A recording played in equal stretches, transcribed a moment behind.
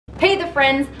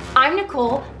friends, I'm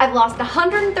Nicole. I've lost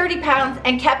 130 pounds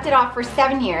and kept it off for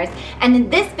 7 years. And in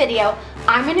this video,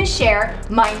 I'm gonna share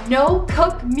my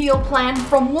no-cook meal plan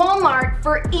from Walmart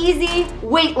for easy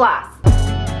weight loss.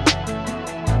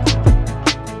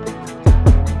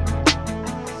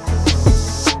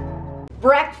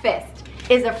 Breakfast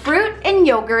is a fruit and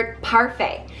yogurt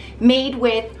parfait made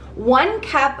with 1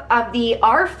 cup of the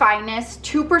Our Finest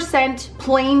 2%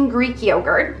 plain Greek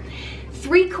yogurt,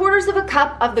 3/4 of a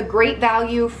cup of the Great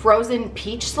Value frozen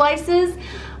peach slices.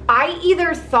 I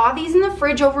either thaw these in the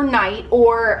fridge overnight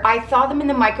or I thaw them in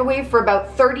the microwave for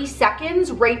about 30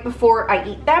 seconds right before I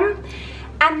eat them.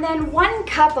 And then 1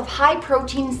 cup of high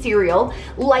protein cereal,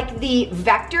 like the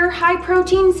Vector high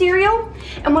protein cereal.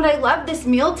 And what I love, this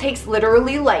meal takes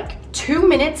literally like 2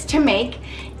 minutes to make,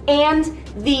 and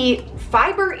the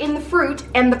fiber in the fruit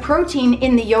and the protein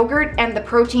in the yogurt and the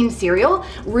protein cereal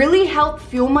really help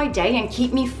fuel my day and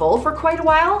keep me full for quite a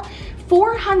while.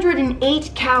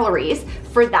 408 calories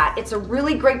for that. It's a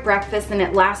really great breakfast and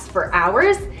it lasts for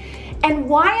hours. And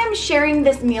why I'm sharing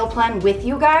this meal plan with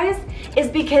you guys is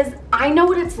because I know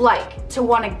what it's like to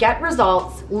want to get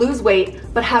results, lose weight,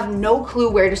 but have no clue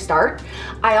where to start.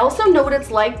 I also know what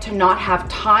it's like to not have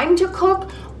time to cook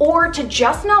or to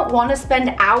just not want to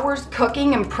spend hours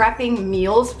cooking and prepping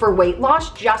meals for weight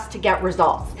loss just to get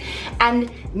results.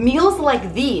 And meals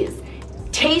like these,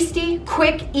 tasty,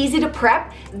 quick, easy to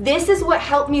prep, this is what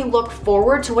helped me look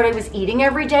forward to what I was eating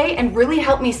every day and really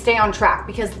helped me stay on track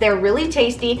because they're really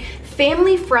tasty,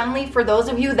 family friendly for those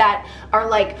of you that are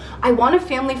like, I want a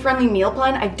family friendly meal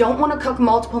plan. I don't want to cook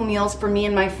multiple meals for me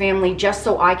and my family just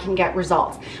so I can get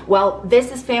results. Well,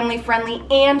 this is family friendly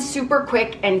and super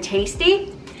quick and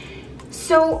tasty.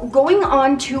 So going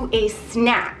on to a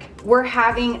snack, we're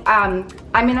having, I'm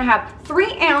gonna have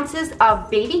 3 ounces of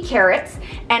baby carrots,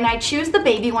 and I choose the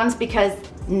baby ones because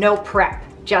no prep,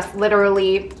 just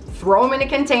literally throw them in a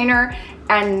container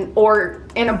or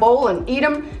in a bowl and eat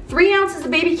them. 3 ounces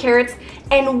of baby carrots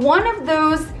and 1 of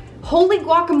those Holy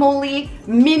Guacamole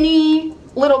mini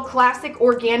little classic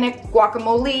organic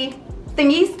guacamole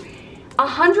thingies.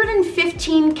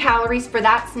 115 calories for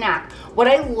that snack. What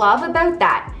I love about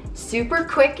that, super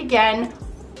quick again,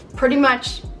 pretty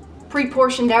much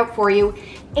pre-portioned out for you,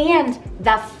 and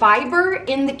the fiber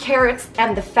in the carrots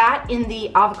and the fat in the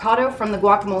avocado from the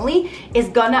guacamole is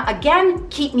gonna again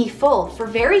keep me full for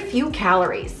very few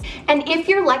calories. And if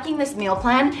you're liking this meal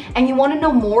plan and you want to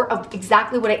know more of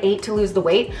exactly what I ate to lose the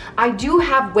weight, I do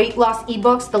have weight loss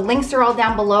ebooks. The links are all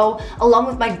down below, along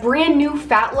with my brand new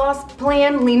fat loss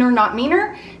plan, Leaner Not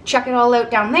Meaner. Check it all out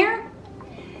down there.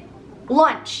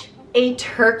 Lunch, a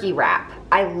turkey wrap.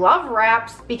 I love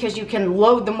wraps because you can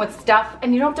load them with stuff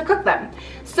and you don't have to cook them.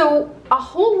 So a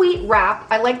whole wheat wrap,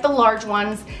 I like the large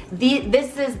ones.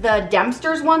 This is the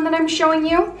Dempster's one that I'm showing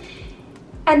you.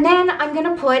 And then I'm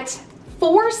gonna put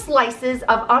 4 slices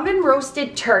of oven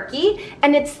roasted turkey,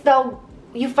 and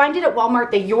you find it at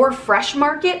Walmart, the Your Fresh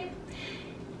Market.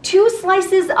 2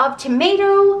 slices of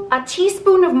tomato, a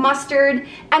teaspoon of mustard,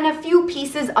 and a few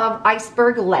pieces of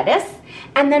iceberg lettuce.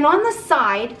 And then on the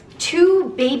side,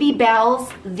 2 Baby Bells,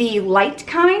 the light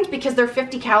kind, because they're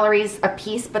 50 calories a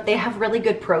piece, but they have really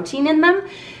good protein in them.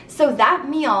 So that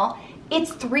meal,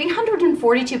 it's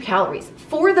 342 calories.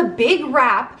 For the big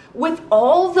wrap with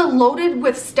all the loaded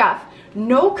with stuff,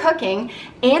 no cooking,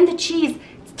 and the cheese,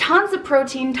 tons of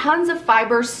protein, tons of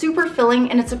fiber, super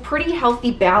filling, and it's a pretty healthy,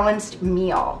 balanced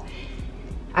meal.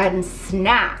 And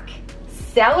snack.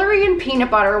 Celery and peanut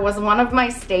butter was one of my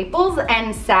staples,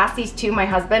 and Sassy's too, my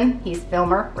husband. He's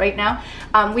filmer right now.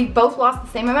 We both lost the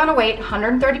same amount of weight,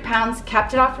 130 pounds,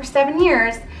 kept it off for 7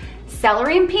 years.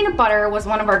 Celery and peanut butter was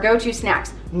one of our go-to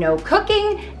snacks. No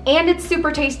cooking, and it's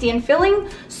super tasty and filling.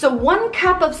 So 1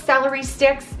 cup of celery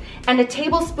sticks and a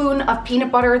tablespoon of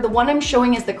peanut butter. The one I'm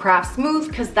showing is the Kraft Smooth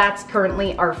because that's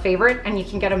currently our favorite, and you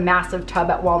can get a massive tub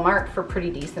at Walmart for a pretty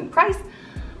decent price.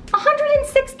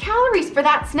 106 calories for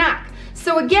that snack.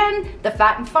 So again, the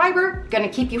fat and fiber, gonna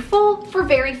keep you full for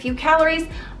very few calories.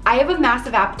 I have a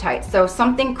massive appetite, so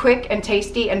something quick and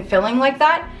tasty and filling like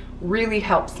that really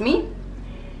helps me.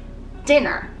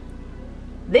 Dinner.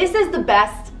 This is the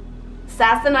best.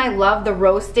 Sass and I love the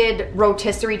roasted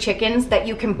rotisserie chickens that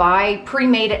you can buy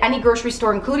pre-made at any grocery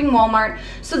store, including Walmart.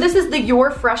 So this is the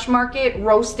Your Fresh Market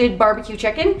roasted barbecue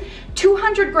chicken.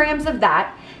 200 grams of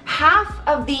that, half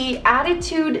of the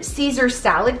Attitude Caesar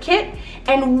salad kit,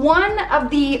 and 1 of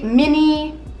the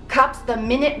mini cups, the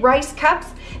minute rice cups.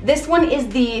 This one is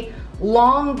the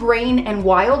long grain and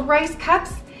wild rice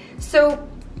cups. So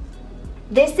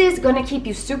this is gonna keep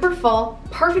you super full,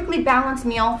 perfectly balanced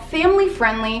meal, family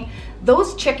friendly.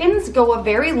 those chickens go a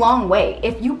very long way.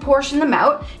 If you portion them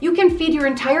out, you can feed your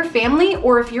entire family,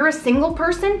 or if you're a single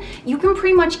person, you can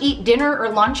pretty much eat dinner or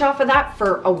lunch off of that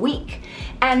for a week.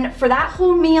 And for that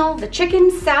whole meal, the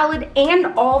chicken, salad, and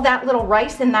all that little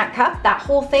rice in that cup, that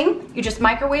whole thing, you just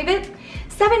microwave it,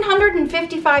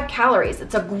 755 calories.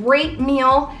 It's a great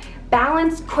meal,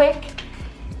 balanced, quick,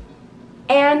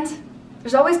 and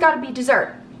there's always gotta be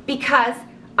dessert, because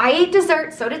I ate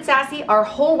dessert, so did Sassy, our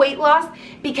whole weight loss,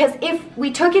 because if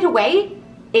we took it away,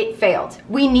 it failed.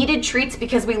 We needed treats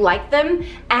because we like them,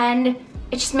 and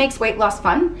it just makes weight loss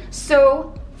fun.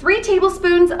 So 3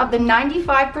 tablespoons of the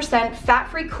 95%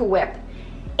 fat-free Cool Whip,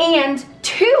 and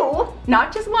 2,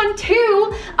 not just 1,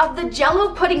 2 of the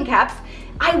Jell-O pudding cups.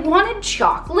 I wanted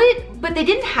chocolate, but they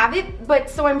didn't have it,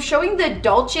 so I'm showing the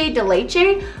dulce de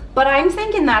leche, but I'm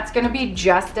thinking that's gonna be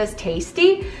just as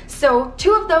tasty. So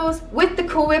 2 of those with the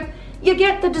Cool Whip, you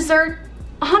get the dessert,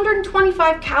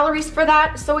 125 calories for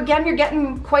that. So again, you're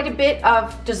getting quite a bit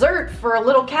of dessert for a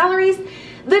little calories.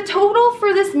 The total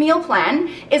for this meal plan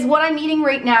is what I'm eating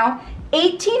right now,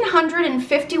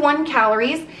 1,851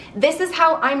 calories. This is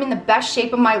how I'm in the best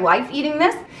shape of my life eating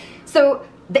this. So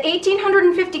the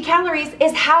 1,850 calories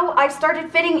is how I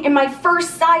started fitting in my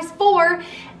first size 4,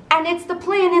 and it's the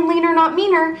plan in Leaner Not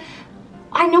Meaner.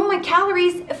 I know my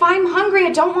calories. If I'm hungry,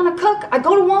 I don't want to cook, I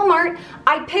go to Walmart,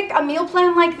 I pick a meal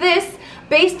plan like this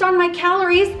based on my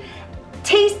calories.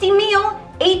 Tasty meal,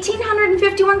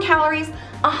 1,851 calories,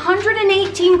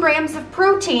 118 grams of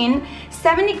protein,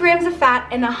 70 grams of fat,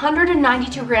 and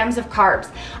 192 grams of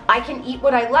carbs. I can eat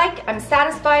what I like, I'm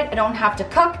satisfied, I don't have to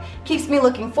cook, keeps me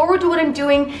looking forward to what I'm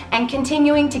doing and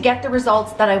continuing to get the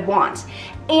results that I want.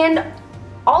 And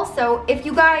also, if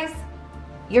you guys,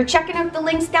 you're checking out the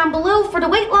links down below for the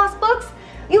weight loss books,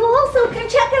 you also can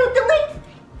check out the links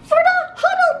for the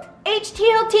Huddled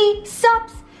HTLT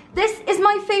subs. This is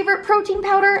my favorite protein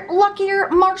powder, Luckier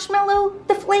Marshmallow,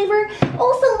 the flavor.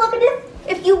 Also, look at this.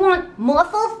 If you want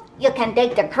muscles, you can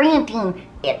take the creatine.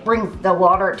 It brings the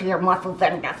water to your muscles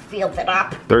and just seals it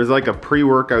up. There's like a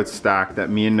pre-workout stack that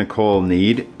me and Nicole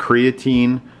need.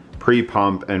 Creatine,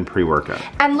 pre-pump, and pre-workout.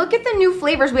 And look at the new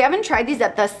flavors. We haven't tried these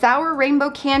yet. The Sour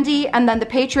Rainbow Candy and then the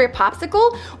Patriot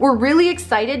Popsicle. We're really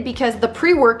excited because the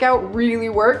pre-workout really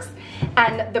works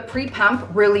and the pre-pump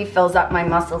really fills up my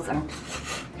muscles. And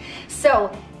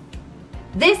so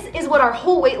this is what our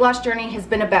whole weight loss journey has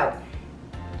been about.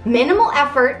 Minimal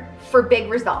effort for big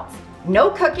results.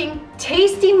 No cooking,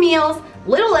 tasty meals,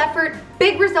 little effort,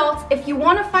 big results. If you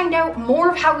want to find out more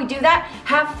of how we do that,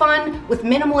 have fun with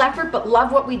minimal effort but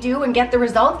love what we do and get the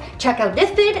results, check out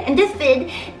this vid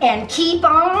and keep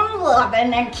on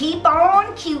loving and keep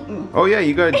on cuting. Oh yeah,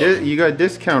 you got a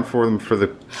discount for them for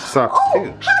the subs too. How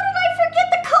did I forget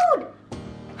the code?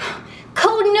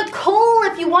 Code Nicole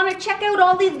if you want to check out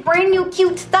all these brand new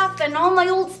cute stuff and all my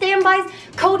old standbys.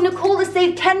 Code Nicole to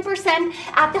save 10%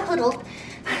 at the Huddled.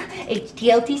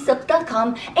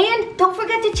 HTLTsub.com, and don't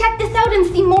forget to check this out and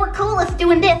see more coolest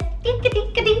doing this.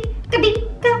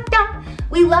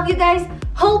 We love you guys.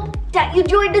 Hope that you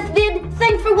enjoyed this vid.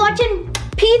 Thanks for watching.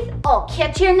 Peace. I'll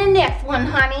catch you in the next one,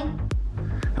 honey.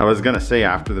 I was gonna say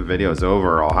after the video's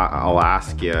over, I'll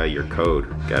ask you your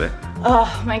code. Get it?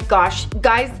 Oh my gosh,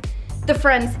 guys, the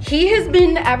friends. He has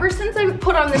been ever since I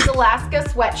put on this Alaska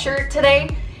sweatshirt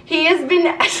today. He has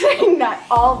been saying that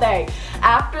all day.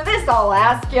 After this, I'll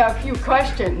ask you a few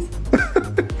questions.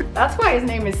 That's why his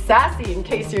name is Sassy, in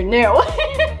case you're new.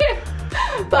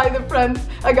 Bye, the friends.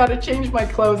 I gotta change my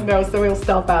clothes now, so he'll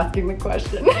stop asking the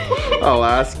question. I'll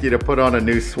ask you to put on a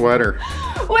new sweater.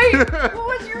 Wait, what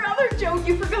was your other joke?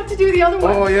 You forgot to do the other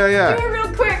one. Oh, yeah. Do it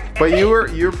real quick. But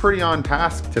you're pretty on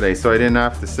task today, so I didn't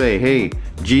have to say, hey,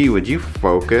 G, would you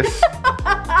focus?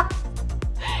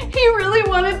 He really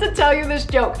wanted to tell you this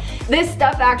joke. This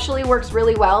stuff actually works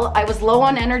really well. I was low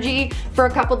on energy for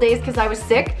a couple days because I was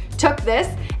sick, took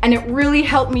this, and it really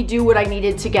helped me do what I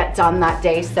needed to get done that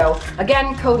day. So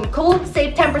again, code Nicole,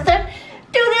 save 10%.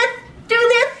 Do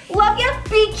this, love you,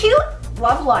 be cute,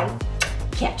 love life.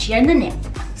 Catch you in the next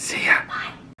one. See ya.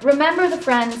 Bye. Remember, the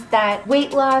friends, that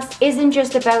weight loss isn't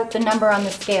just about the number on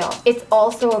the scale. It's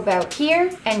also about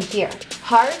here and here,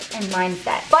 heart and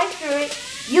mindset. Fight through it.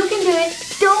 You can do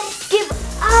it. Don't give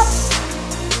up.